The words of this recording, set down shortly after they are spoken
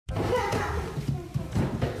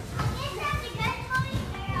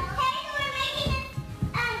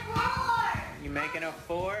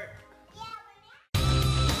sport?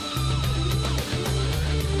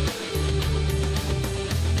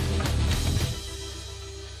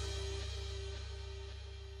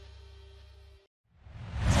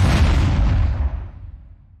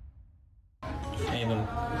 Ava,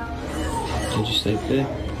 did you sleep good?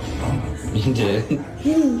 You did?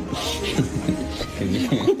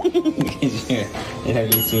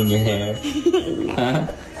 Have you seen your hair? Huh?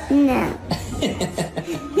 No.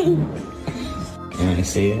 You want to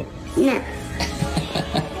see it? No.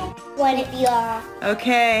 What if you are?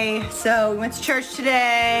 Okay, so we went to church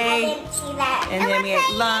today. I didn't see that. And then we ate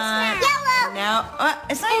lunch. Yellow. Now,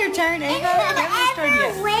 it's not your turn, Ava.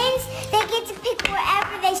 Whoever wins, they get to pick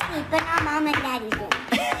wherever they sleep, but not Mom and Daddy's room.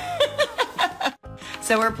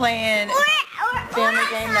 So we're playing family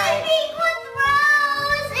game night.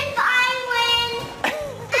 If I win.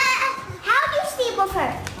 How do you sleep with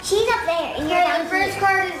her? She's up there. And the first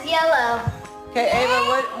card is yellow. Okay,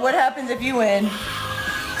 Ava, what happens if you win?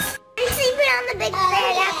 I'm sleeping on the big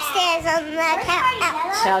bed upstairs on the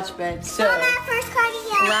couch. Couch bed. So First card is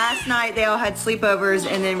yellow. last night they all had sleepovers,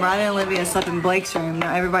 and then Riley and Olivia slept in Blake's room.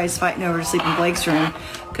 Now everybody's fighting over to sleep in Blake's room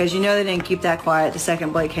because you know they didn't keep that quiet. The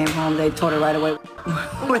second Blake came home, they told her right away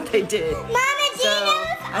what they did. Mama, do So you know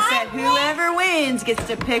if I said whoever wins gets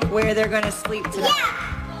to pick where they're going to sleep tonight. Yeah.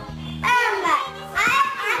 I'm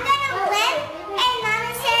gonna win, and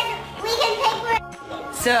Mama said we can pick where.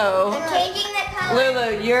 So Changing the color.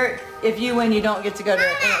 Lulu, if you win, you don't get to go to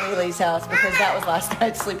Aunt Lily's house because that was last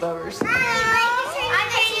night's sleepovers. I'm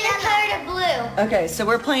changing the color to blue. Okay, so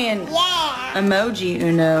we're playing Yeah. Emoji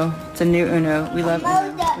Uno. It's a new Uno. We love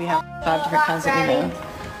Uno. We have 5 different kinds of Uno.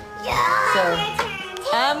 Yeah. So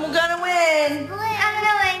I'm gonna win.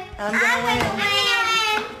 I'm gonna win.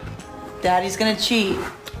 Daddy's gonna cheat.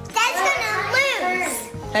 Dad's gonna lose.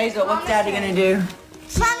 Hazel, what's Daddy gonna do?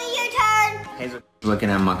 Mommy, your turn. Hazel, looking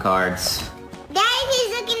at my cards.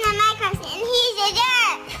 Daddy's looking at my cards, and he's a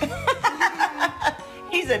jerk.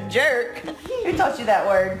 He's a jerk. Who taught you that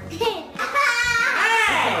word?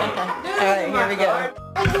 All right, here we go.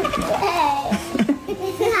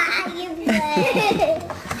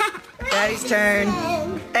 Daddy's turn.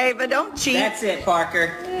 Ava, don't cheat. That's it,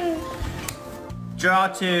 Parker. Draw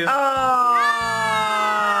 2. Oh,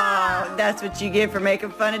 that's what you get for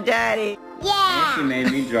making fun of Daddy. Yeah. She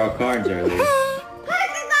made me draw cards earlier.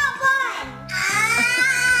 Parker got one.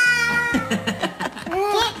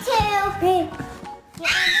 Get 2.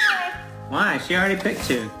 Why? She already picked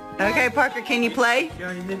 2. Okay, Parker, can you play? She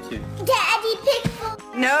already did 2. Daddy picked 4.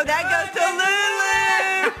 No, that goes to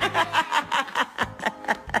Lulu.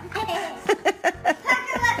 Parker,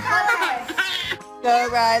 what color? Go,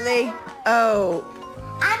 Riley. Oh.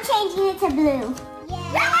 I'm changing it to blue.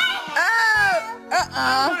 Yeah.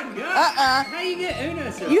 Oh. How you get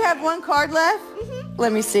Uno so You have 1 card left?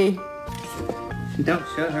 Let me see. Don't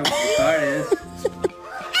show her what the card is.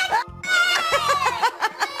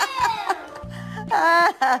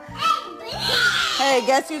 Hey,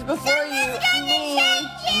 guess who's before you? Me.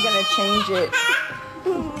 I'm gonna change it.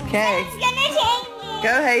 Okay. It's gonna change it.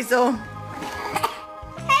 Go, Hazel.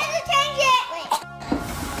 Hazel, change it.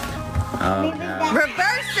 Oh, no.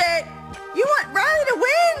 Reverse it. You want Riley to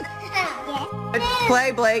win? Yes.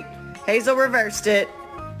 Play, Blake. Hazel reversed it.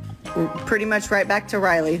 We're pretty much right back to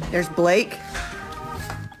Riley. There's Blake.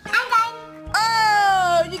 I'm done.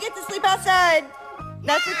 Oh, you get to sleep outside.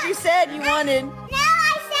 That's what you said you wanted. No,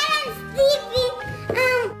 I said I'm sleeping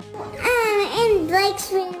in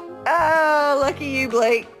Blake's room. Oh, lucky you,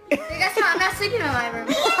 Blake. Guess what? I'm not sleeping in my room.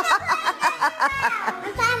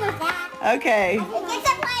 I'm fine with that. Okay. It gets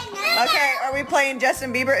to play now. Okay, are we playing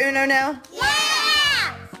Justin Bieber Uno now?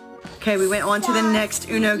 Yeah. Okay, we went on to the next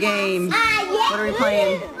Uno game. Yeah. What are we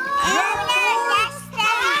playing?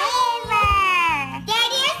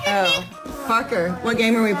 Oh, Parker, what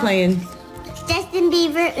game are we playing? Justin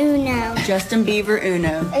Bieber Uno. Justin Bieber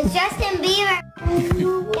Uno. It's Justin Bieber.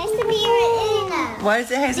 Justin Bieber Uno. What is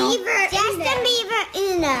it, Hazel? Justin Bieber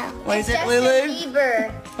Uno. What is it, Lulu?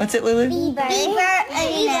 Bieber. What's it, Lulu? Bieber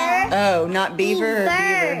Uno. Oh, not Beaver or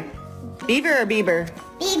Beaver? Beaver or Bieber?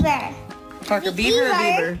 Bieber. Parker, Beaver or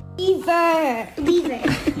Bieber? Beaver. Beaver.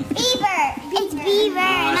 Beaver. It's Beaver,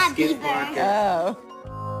 not Skip Bieber. Parker. Oh.